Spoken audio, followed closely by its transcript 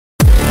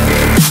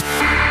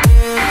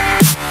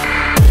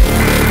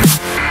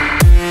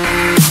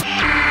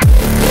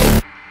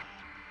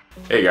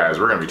Hey guys,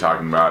 we're going to be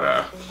talking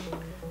about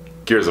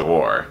Gears of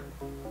War.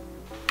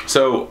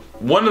 So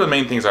one of the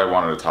main things I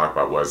wanted to talk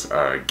about was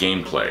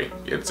gameplay.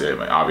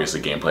 Obviously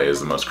gameplay is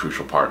the most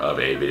crucial part of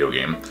a video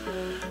game.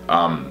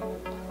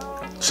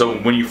 So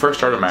when you first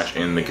start a match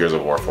in the Gears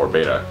of War 4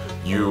 beta,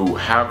 you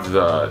have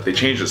they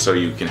changed it so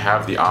you can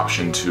have the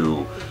option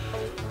to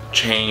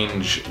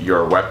change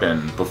your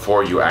weapon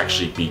before you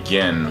actually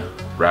begin,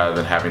 rather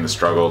than having to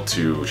struggle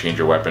to change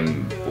your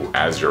weapon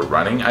as you're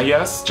running, I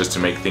guess, just to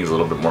make things a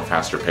little bit more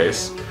faster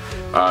paced.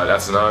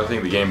 That's another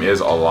thing, the game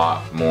is a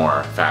lot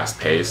more fast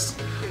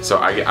paced. So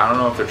I don't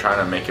know if they're trying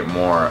to make it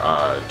more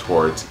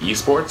towards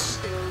esports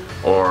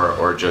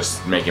or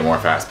just make it more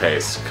fast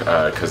paced,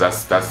 because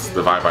that's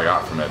the vibe I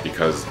got from it,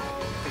 because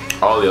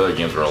all the other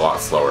games were a lot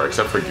slower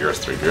except for Gears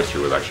 3. Gears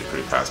 3 was actually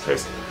pretty fast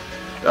paced.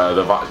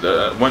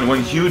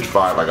 One huge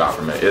vibe I got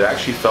from it, it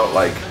actually felt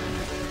like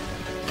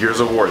Gears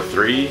of War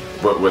 3,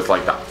 but with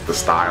like the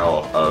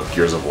style of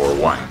Gears of War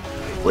 1,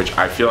 which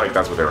I feel like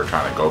that's what they were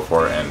trying to go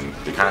for, and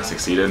they kind of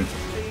succeeded.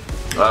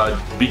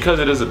 Because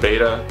it is a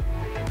beta,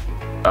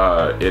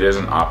 it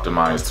isn't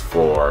optimized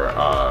for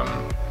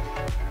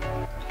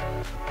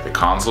the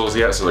consoles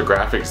yet, so the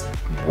graphics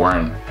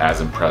weren't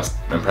as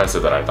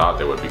impressive that I thought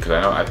they would, because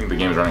I think the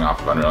game is running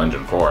off of Unreal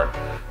Engine 4,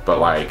 but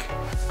like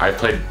I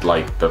played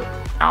like the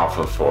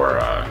alpha for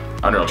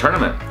Unreal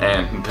Tournament,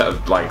 and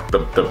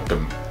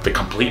the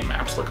complete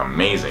maps look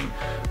amazing,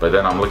 but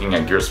then I'm looking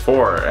at Gears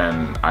 4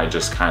 and I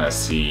just kind of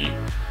see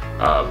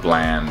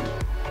bland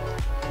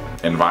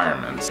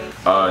environments.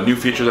 New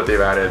features that they've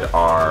added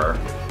are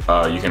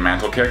you can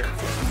mantle kick,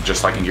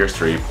 just like in Gears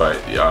 3,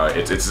 but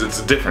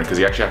it's different because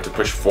you actually have to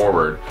push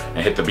forward and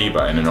hit the B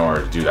button in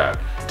order to do that,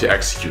 to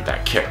execute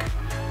that kick.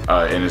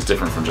 And it's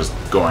different from just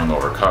going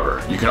over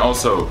cover. You can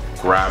also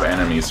grab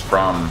enemies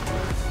from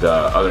the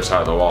other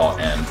side of the wall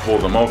and pull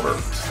them over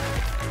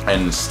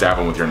and stab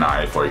them with your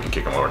knife, or you can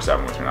kick them over, stab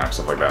them with your knife,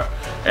 stuff like that.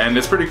 And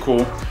it's pretty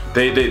cool.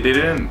 They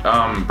didn't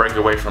break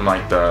away from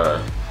like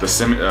the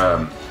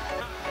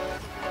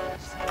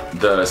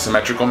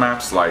symmetrical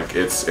maps. Like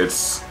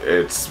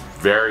it's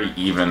very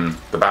even.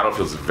 The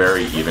battlefield's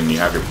very even. You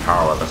have your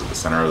power weapons at the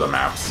center of the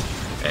maps,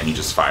 and you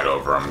just fight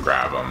over them,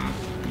 grab them,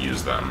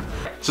 use them.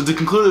 So to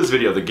conclude this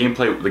video, the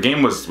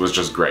game was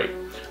just great.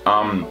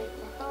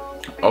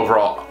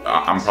 Overall,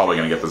 I'm probably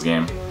gonna get this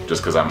game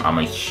just because I'm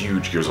a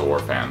huge Gears of War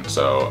fan,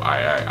 so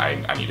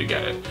I need to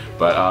get it.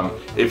 But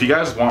if you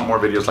guys want more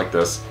videos like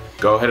this,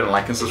 go ahead and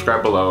like and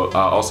subscribe below.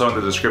 Also in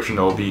the description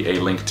there will be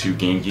a link to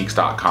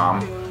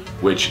GameGeeks.com,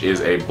 which is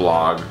a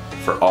blog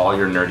for all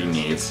your nerdy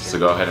needs, so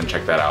go ahead and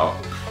check that out.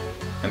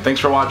 And thanks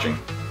for watching.